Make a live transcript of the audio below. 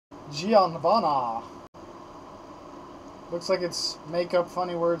Gionbana. Looks like it's make up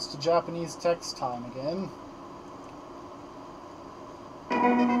funny words to Japanese text time again.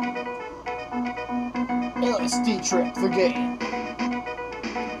 LSD Trip, the game.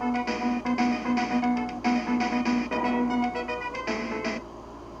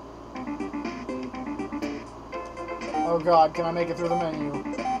 Oh god, can I make it through the menu?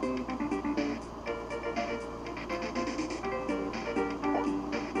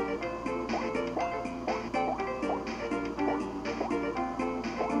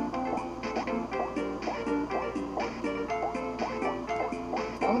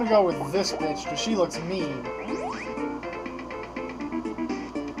 I'm gonna go with this bitch, because she looks mean.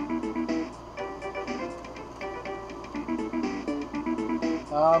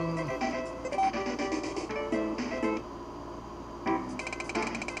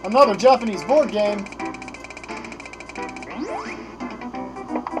 Another Japanese board game!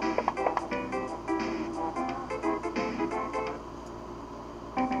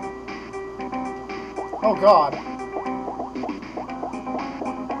 Oh god.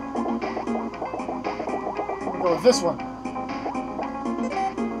 I'm gonna go with this one.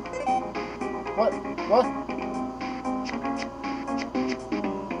 What? What?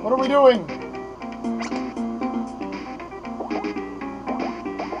 What are we doing?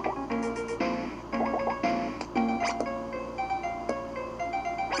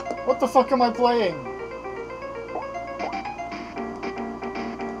 What the fuck am I playing?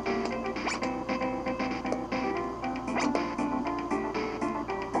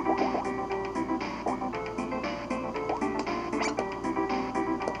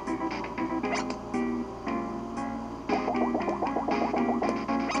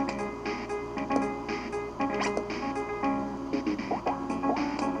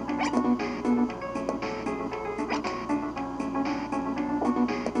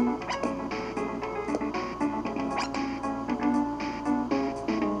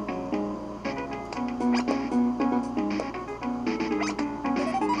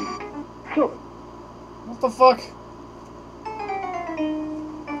 What the fuck?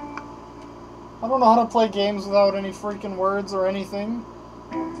 I don't know how to play games without any freaking words or anything.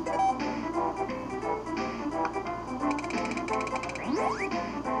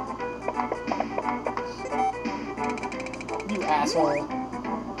 You asshole.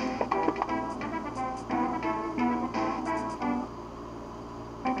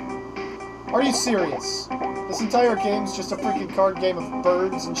 Are you serious? This entire game's just a freaking card game of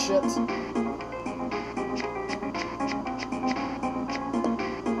birds and shit?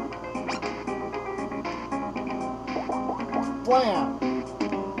 Blam!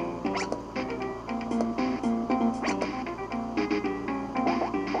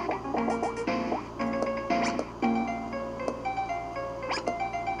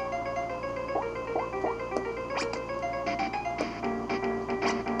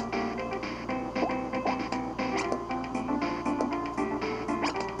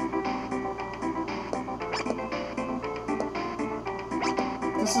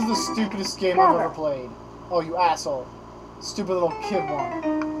 This is the stupidest game I've ever played. Oh, you asshole. Stupid little kid one.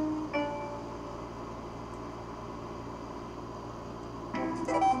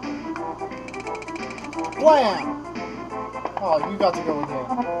 Blam! Oh, you got to go again.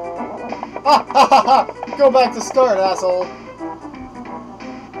 Ha ha ha ha! Go back to start, asshole!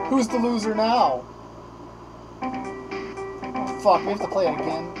 Who's the loser now? Oh, fuck, we have to play it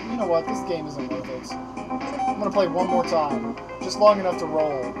again. You know what? This game isn't worth it. I'm gonna play one more time. Just long enough to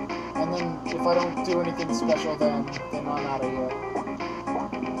roll. And then, if I don't do anything special, then I'm out of here.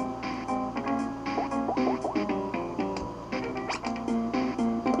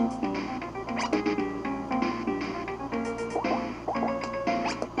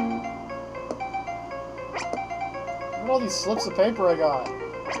 Look at all these slips of paper I got.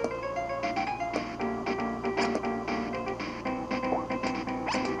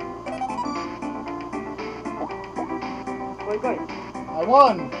 I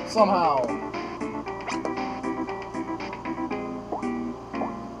won! Somehow!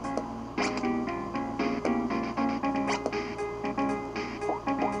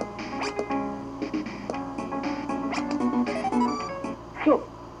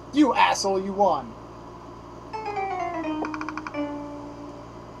 You asshole, you won!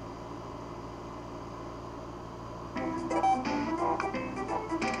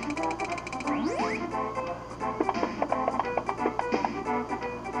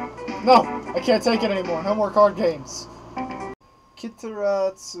 No! I can't take it anymore. No more card games.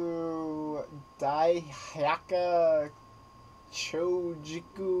 Kiteretsu, Daihyakka,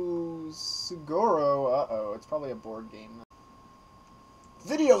 Choujikuu, Sugoroku. Uh-oh, it's probably a board game.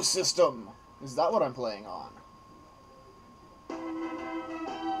 Video system! Is that what I'm playing on?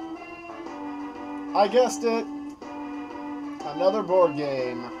 I guessed it! Another board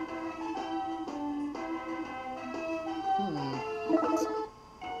game.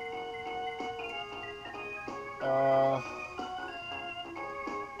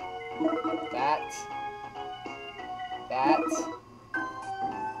 That.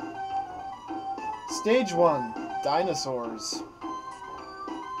 Stage 1. Dinosaurs.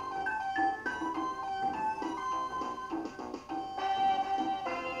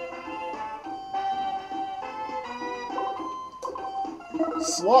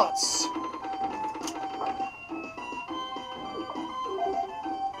 Slots.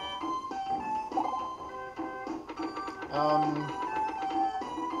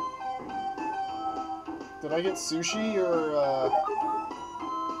 Did I get sushi or,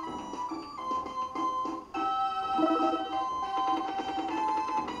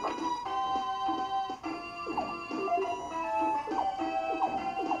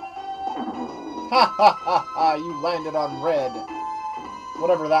 Ha ha ha ha! You landed on red.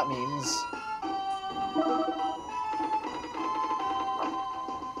 Whatever that means.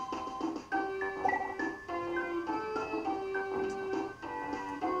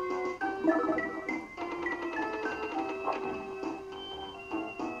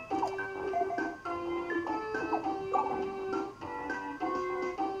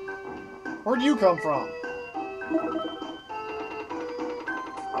 Where'd you come from?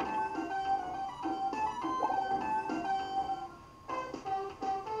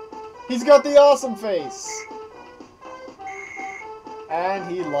 He's got the awesome face! And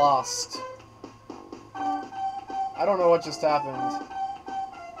he lost. I don't know what just happened.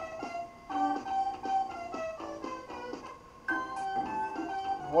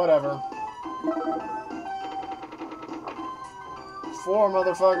 Whatever. 4,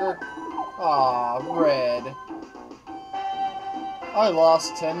 motherfucker. Aw, red. I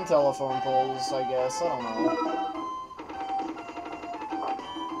lost 10 telephone poles, I guess. I don't know.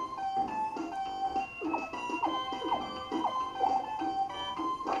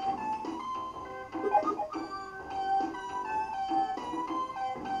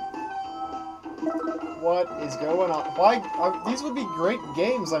 What is going on? Why? These would be great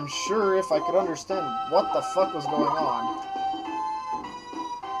games, I'm sure, if I could understand what the fuck was going on.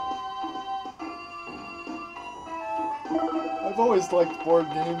 I've always liked board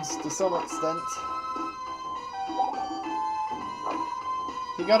games to some extent.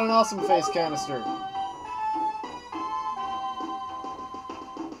 He got an awesome face canister.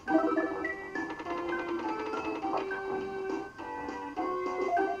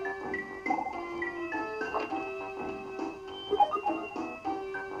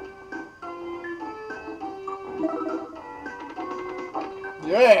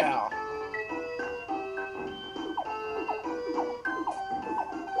 Yeah!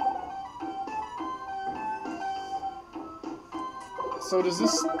 So does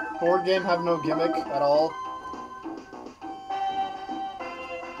this board game have no gimmick at all?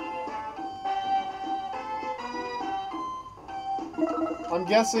 I'm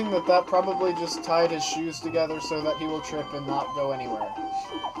guessing that probably just tied his shoes together so that he will trip and not go anywhere.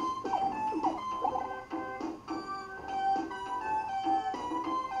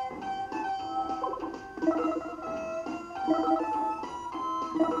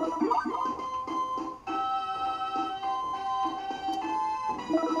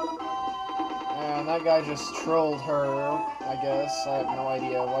 And that guy just trolled her, I guess. I have no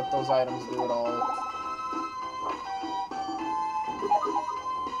idea what those items do at all.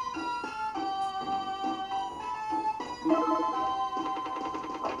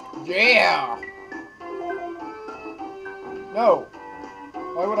 Yeah! No!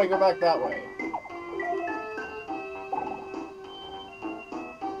 Why would I go back that way?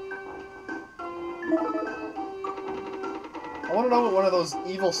 I want to know what one of those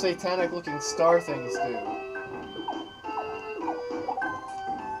evil satanic looking star things do.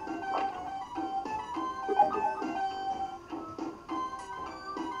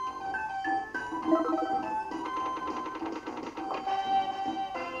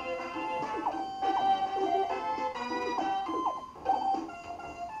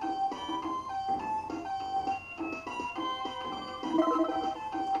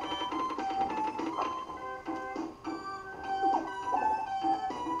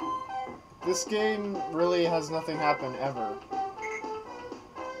 This game really has nothing happen ever.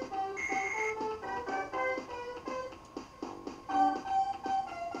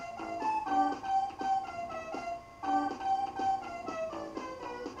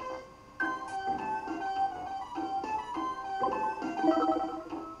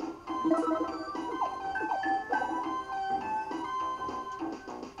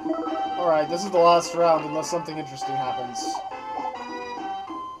 Alright, this is the last round unless something interesting happens.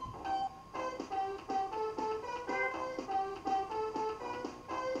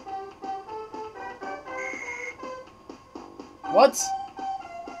 What?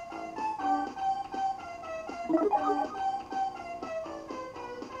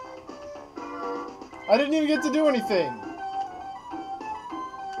 I didn't even get to do anything!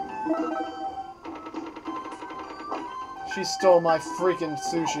 She stole my freaking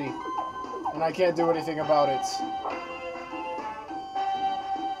sushi, and I can't do anything about it.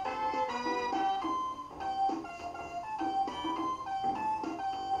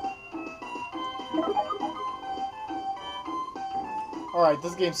 Alright,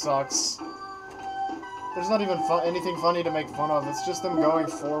 this game sucks. There's not even anything funny to make fun of, it's just them going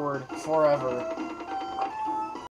forward forever.